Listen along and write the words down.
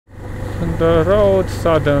the road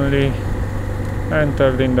suddenly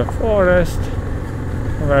entered in the forest,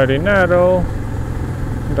 very narrow,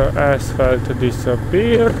 the asphalt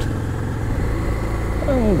disappeared,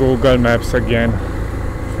 and Google Maps again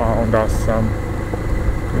found us some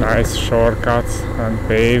nice shortcuts and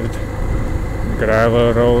paved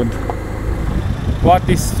gravel road. What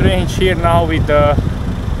is strange here now with the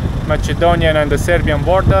Macedonian and the Serbian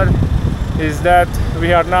border is that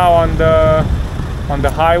we are now on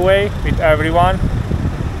the highway with everyone.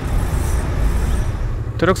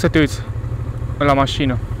 Te rog să te uiți la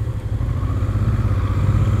mașină.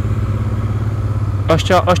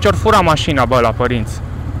 Ăștia ori fura mașina, bă, la părinți.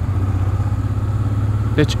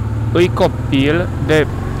 Deci îi copil de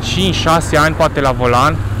 5-6 ani poate la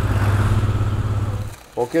volan.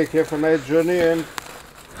 Okay, have a nice journey and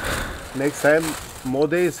next time more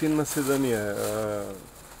days in Macedonia.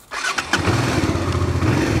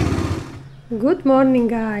 Good morning,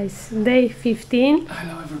 guys. Day 15.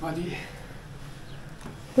 Hello everybody.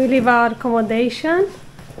 We leave our accommodation.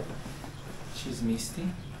 She's Misty.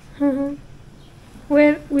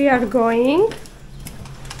 Where we are going?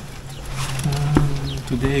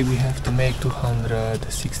 Today we have to make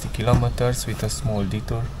 260 kilometers with a small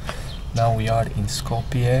detour. Now we are in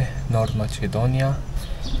Skopje, North Macedonia,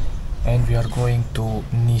 and we are going to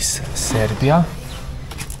Nice, Serbia.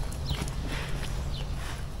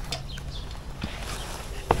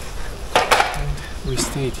 And we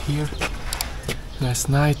stayed here last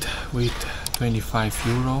night with 25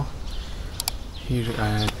 euro here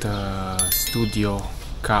at Studio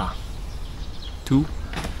K2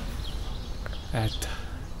 at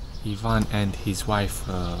Ivan and his wife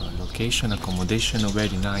location, accommodation, a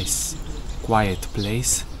very nice quiet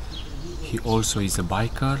place. He also is a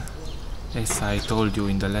biker. As I told you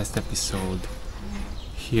in the last episode,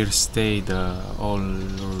 here stayed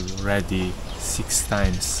already 6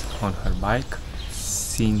 times on her bike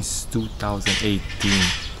since 2018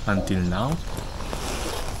 until now.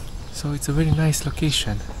 So it's a very nice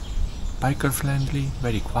location, biker friendly,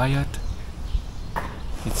 very quiet.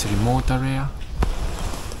 It's a remote area.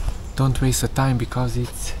 Don't waste the time because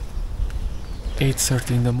it's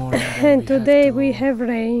 8:30 in the morning. And today we have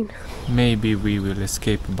rain. Maybe we will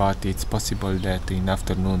escape, but it's possible that in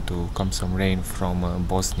afternoon to come some rain from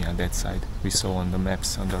Bosnia, that side. We saw on the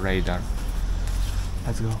maps, on the radar.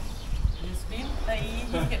 Let's go.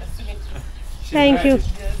 Thank you.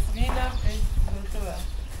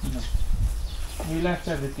 We left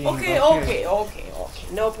everything. Okay.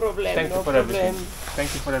 No problem. Thank you for everything. Thank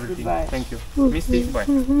you for everything. Goodbye. Thank you. Misty, bye.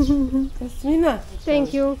 Jasmina.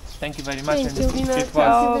 Thank you. Thank you very much. Thank And you. it was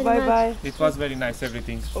Ciao. Bye bye. it was very nice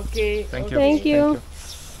everything. Okay. Thank you. Thank you.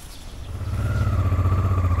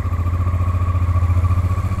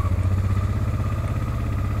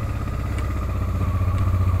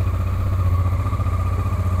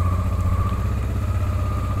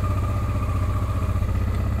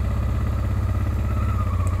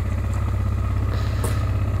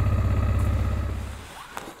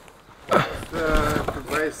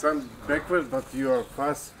 Some breakfast, but you are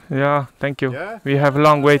fast. Yeah, thank you. Yeah? We have a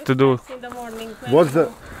long way to do. In the morning. What's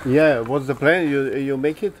the plan? You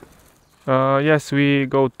make it? Yes, we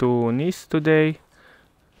go to Nice today,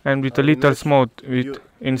 and with a little Nice. smoke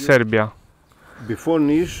in Serbia. Before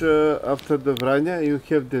Niš, after the Vranja, you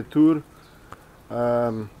have the tour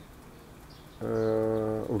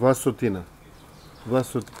Vlasotina,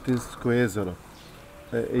 Vlasotinsko jezero.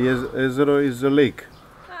 Jezero is a lake.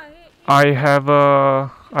 I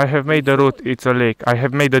have made the route. It's a lake. I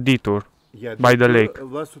have made a detour Yeah, by the lake.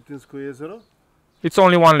 Vlasotinsko jezero. It's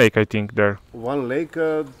only one lake, I think, there. One lake,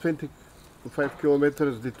 25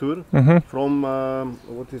 kilometers detour from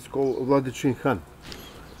what is called Vladicin Han.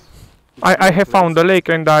 I have found the lake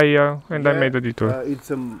and I made the detour. It's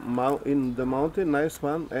in the mountain, nice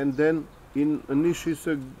one, and then in Niš is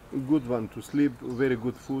a good one to sleep, very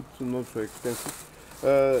good food, not so expensive.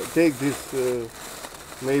 Take this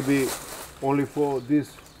maybe only for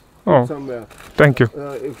this somewhere. Thank you.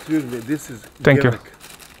 Excuse me, this is Thank you. Gerek.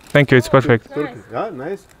 Thank you, it's perfect. Turkish. Yeah,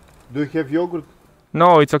 nice. Do you have yogurt?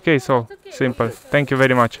 No, it's okay, so simple. Thank you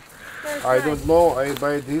very much. I don't know, I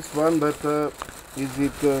buy this one, but is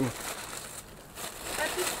it...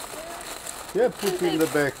 yeah, put in the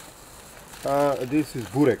bag. This is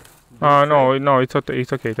burek. No, it's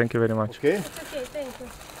okay. Thank you very much. Okay? Okay, thank you.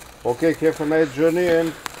 Okay, have a nice journey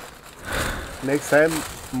and next time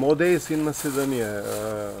more days in Macedonia.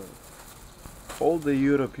 All the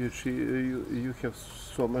Europe you have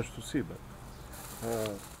so much to see, but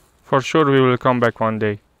For sure we will come back one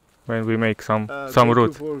day when we make some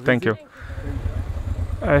route. Thank you.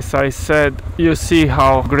 As I said, you see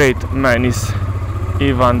how great man is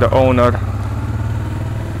Ivan, the owner.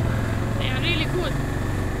 They are really good.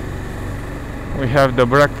 We have the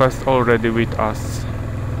breakfast already with us.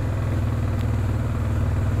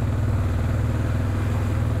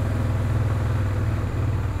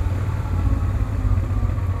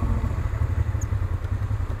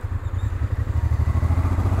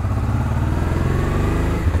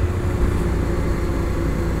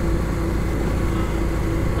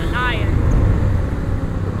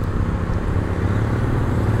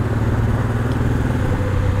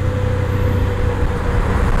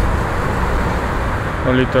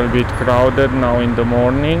 A little bit crowded now in the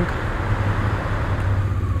morning.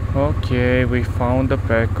 Okay, we found the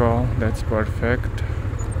Peko. That's perfect.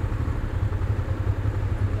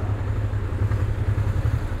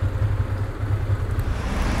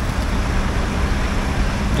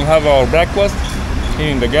 We have our breakfast here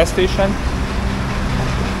in the gas station.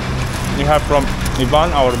 We have from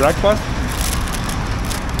Ivan our breakfast.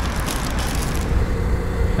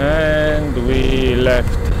 And we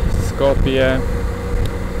left Skopje.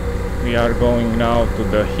 We are going now to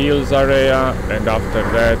the hills area, and after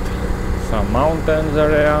that some mountains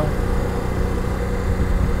area.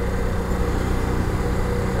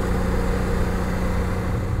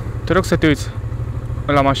 Te rog să te uiți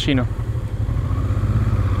la mașină.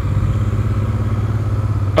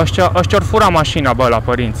 Ăștia ori fura mașina, bă, la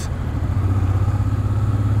părinți.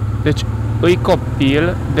 Deci îi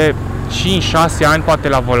copil de 5-6 ani poate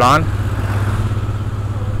la volan.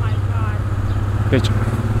 Deci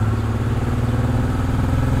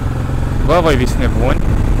bă, voi fiți nebuni.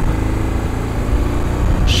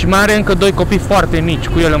 Și mai are încă 2 copii foarte mici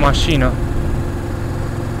cu el în mașină.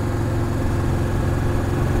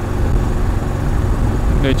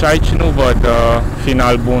 Deci aici nu văd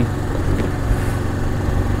final bun.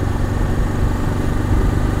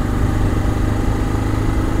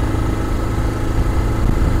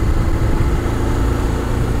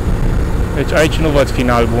 Deci aici nu văd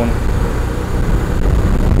final bun.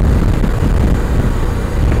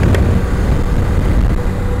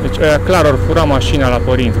 Deci ăia clar ori fura mașina la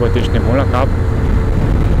părinți, bă, ești nebun la cap.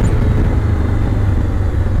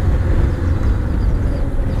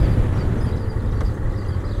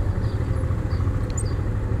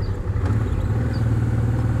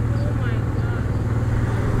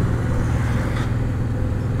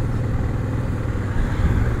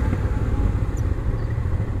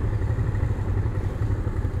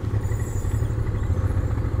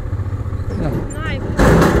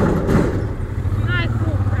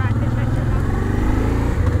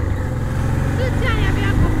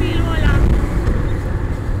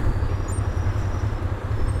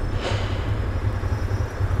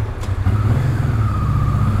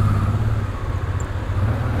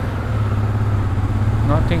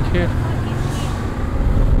 Nothing here.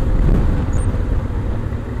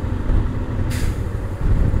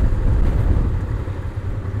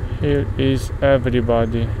 Here is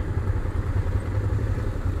everybody.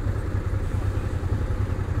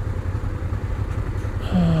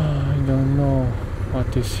 I don't know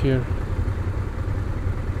what is here.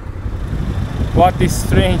 What is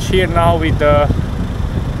strange here now with the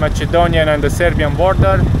Macedonian and the Serbian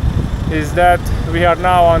border is that we are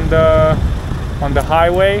now on the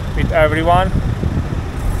highway with everyone,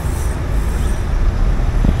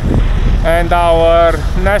 and our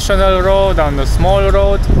national road on the small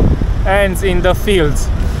road ends in the fields.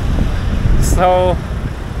 So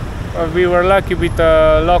we were lucky with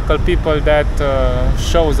the local people that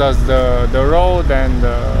shows us the road, and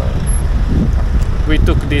we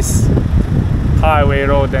took this highway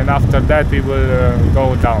road, and after that we will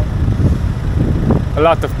go down. A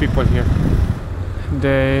lot of people here.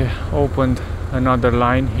 They opened another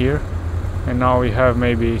line here, and now we have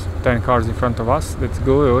maybe 10 cars in front of us. That's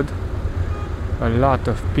good. A lot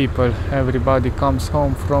of people, everybody comes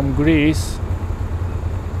home from Greece.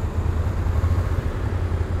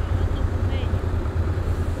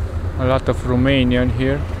 A lot of Romanian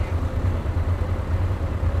here.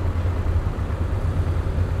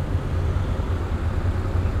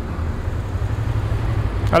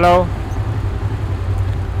 Hello.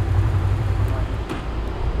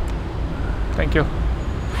 Thank you.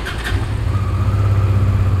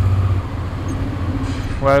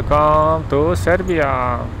 Welcome to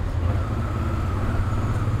Serbia.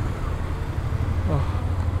 Oh.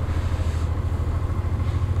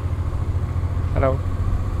 Hello.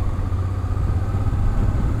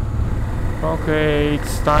 Okay,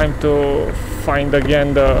 it's time to find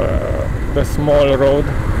again the small road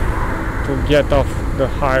to get off the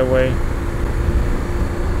highway.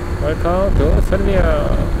 Welcome to Serbia.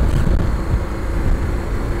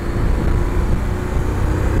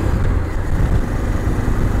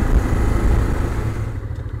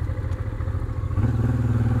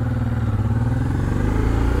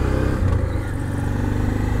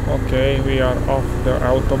 we are off the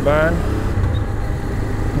autobahn.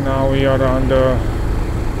 Now we are on the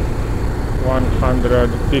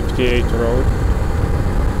 158 road.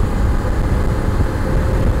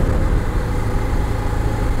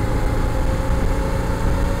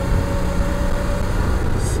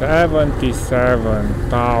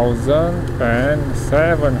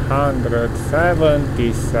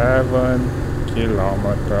 $77,777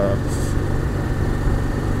 kilometers.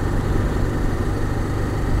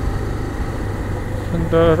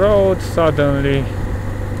 The road suddenly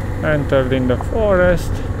entered in the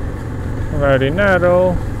forest, very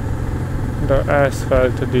narrow, the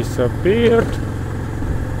asphalt disappeared.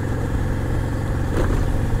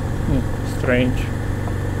 Strange.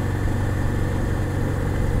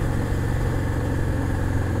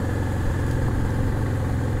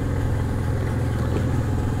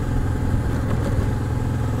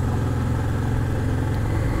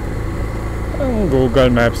 And Google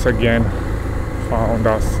Maps again found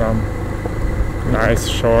us some nice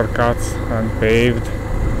shortcuts and paved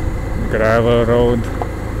gravel road.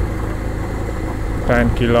 10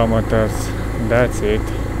 kilometers, that's it.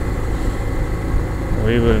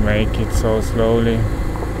 We will make it so slowly.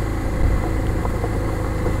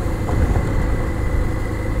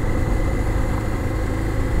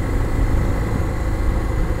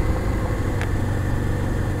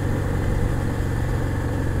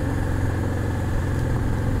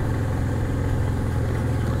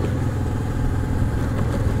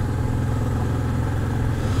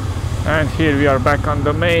 And here we are back on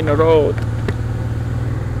the main road.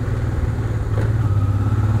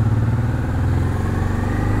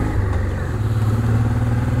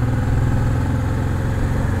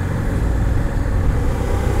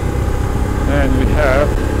 And we have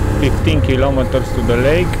 15 kilometers to the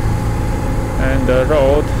lake, and the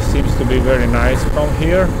road seems to be very nice from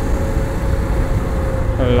here.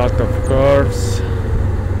 A lot of curves.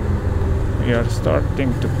 We are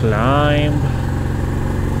starting to climb.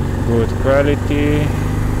 Good quality,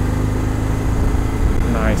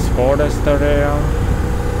 nice forest area.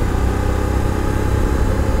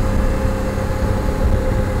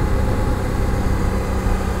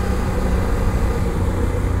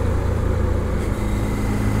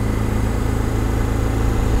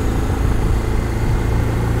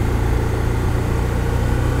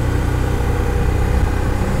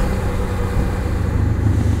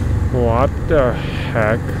 What the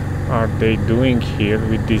heck are they doing here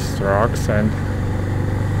with these trucks and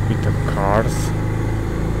with the cars?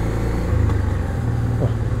 Oh,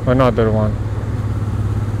 another one.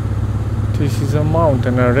 This is a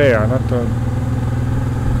mountain area, not a...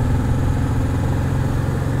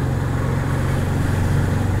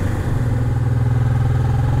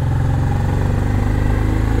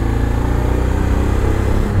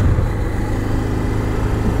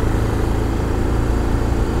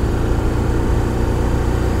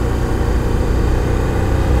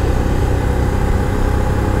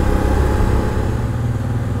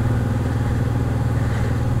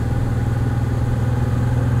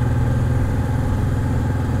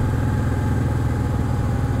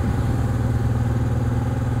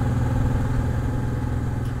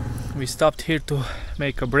 We stopped here to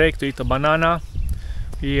make a break to eat a banana.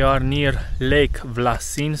 We are near Lake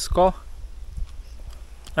Vlasinsko,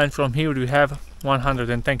 and from here we have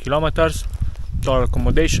 110 kilometers to our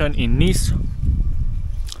accommodation in Nice.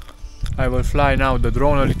 I will fly now the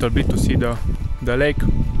drone a little bit to see the lake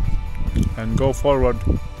and go forward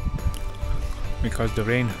because the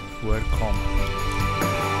rain will come.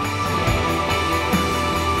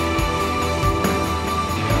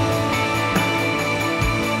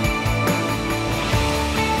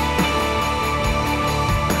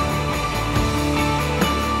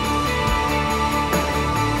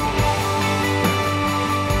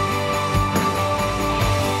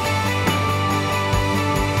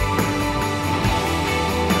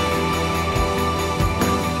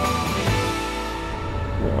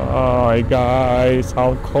 Hi guys,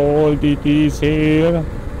 how cold it is here.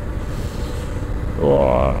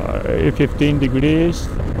 15 degrees,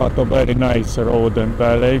 but a very nice road and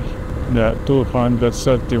valley. The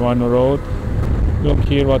 231 road. Look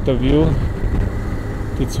here, what a view.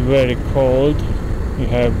 It's very cold. We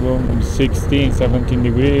have 16, 17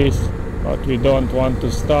 degrees, but we don't want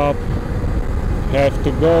to stop. We have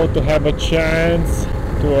to go to have a chance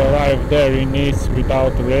to arrive there in Nice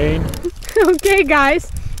without rain. Okay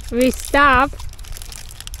guys, we stop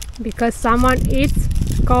because someone is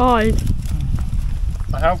cold.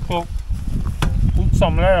 I have to put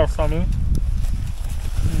some layers on it.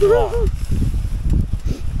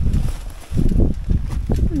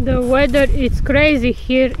 The weather is crazy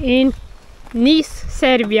here in Nice,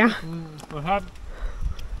 Serbia. We have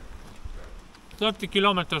 30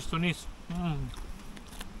 kilometers to Nice.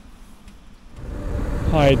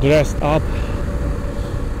 I dressed up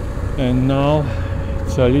and now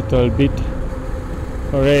it's a little bit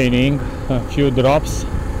raining, a few drops.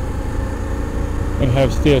 We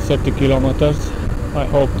have still 30 kilometers. I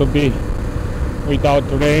hope to be without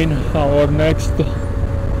rain our next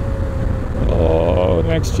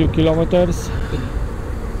few kilometers.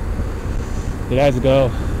 Let's go.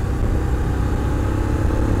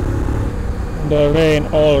 The rain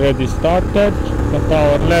already started at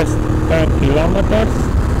our last 10 kilometers.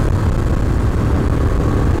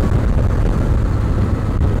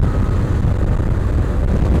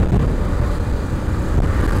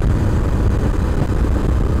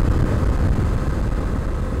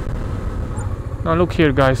 Now look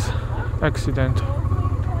here, guys, accident.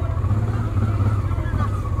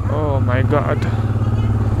 Oh my god.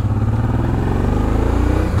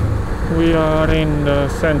 We are in the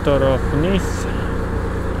center of Nice.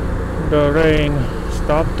 The rain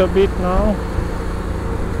stopped a bit now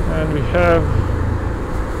and we have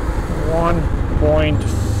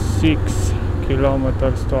 1.6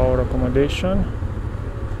 kilometers to our accommodation.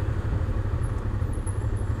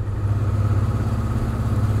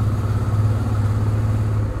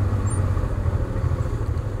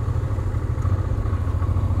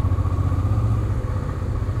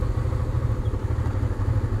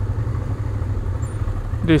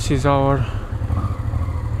 This is our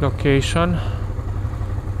location,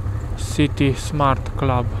 City Smart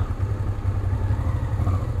Club.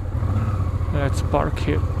 Let's park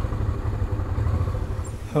here.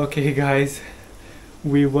 Okay guys,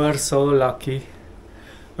 we were so lucky.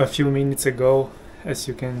 A few minutes ago, as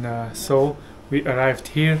you can saw, we arrived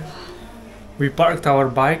here. We parked our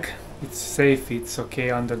bike, it's safe, it's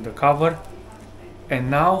okay under the cover. And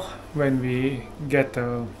now when we get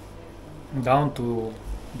down to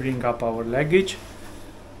bring up our luggage,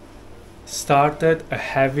 started a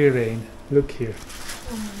heavy rain. Look here.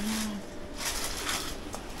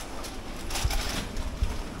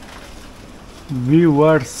 We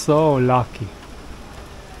were so lucky.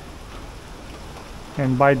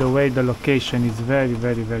 And by the way, the location is very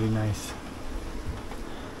nice.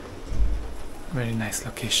 Very nice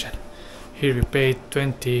location. Here we paid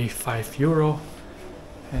 25 euro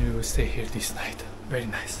and we will stay here this night. Very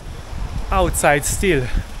nice. Outside still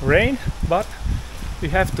rain, but we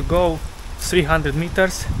have to go 300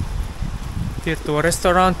 meters here to a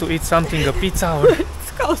restaurant to eat something, a pizza, or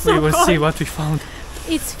we will see what we found.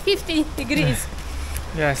 It's 50 degrees.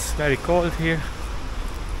 Yes, very cold here.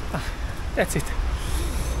 That's it.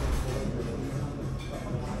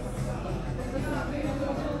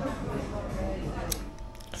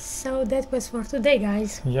 So that was for today,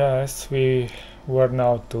 guys. Yes, we were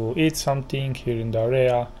now to eat something here in the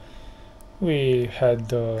area. We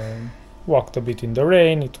had walked a bit in the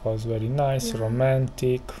rain. It was very nice,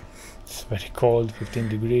 romantic. It's very cold, 15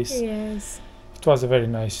 degrees. Yes. It was a very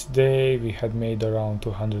nice day. We had made around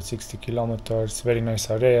 260 kilometers. Very nice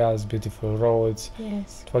areas, beautiful roads.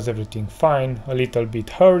 Yes. It was everything fine. A little bit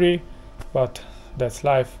hurry, but that's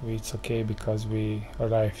life. It's okay because we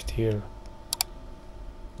arrived here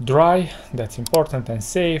dry. That's important and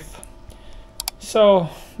safe. So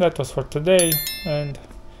that was for today, and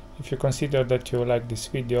if you consider that you like this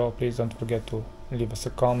video, please don't forget to leave us a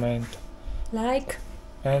comment, Like,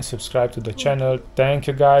 and subscribe to the channel. Thank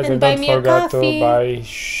you guys, and and buy don't me a forget to coffee.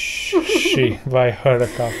 buy her a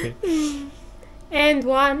coffee. and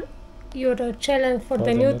 €1 challenge for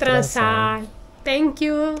the new Transalp. Thank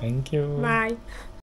you. Thank you. Bye.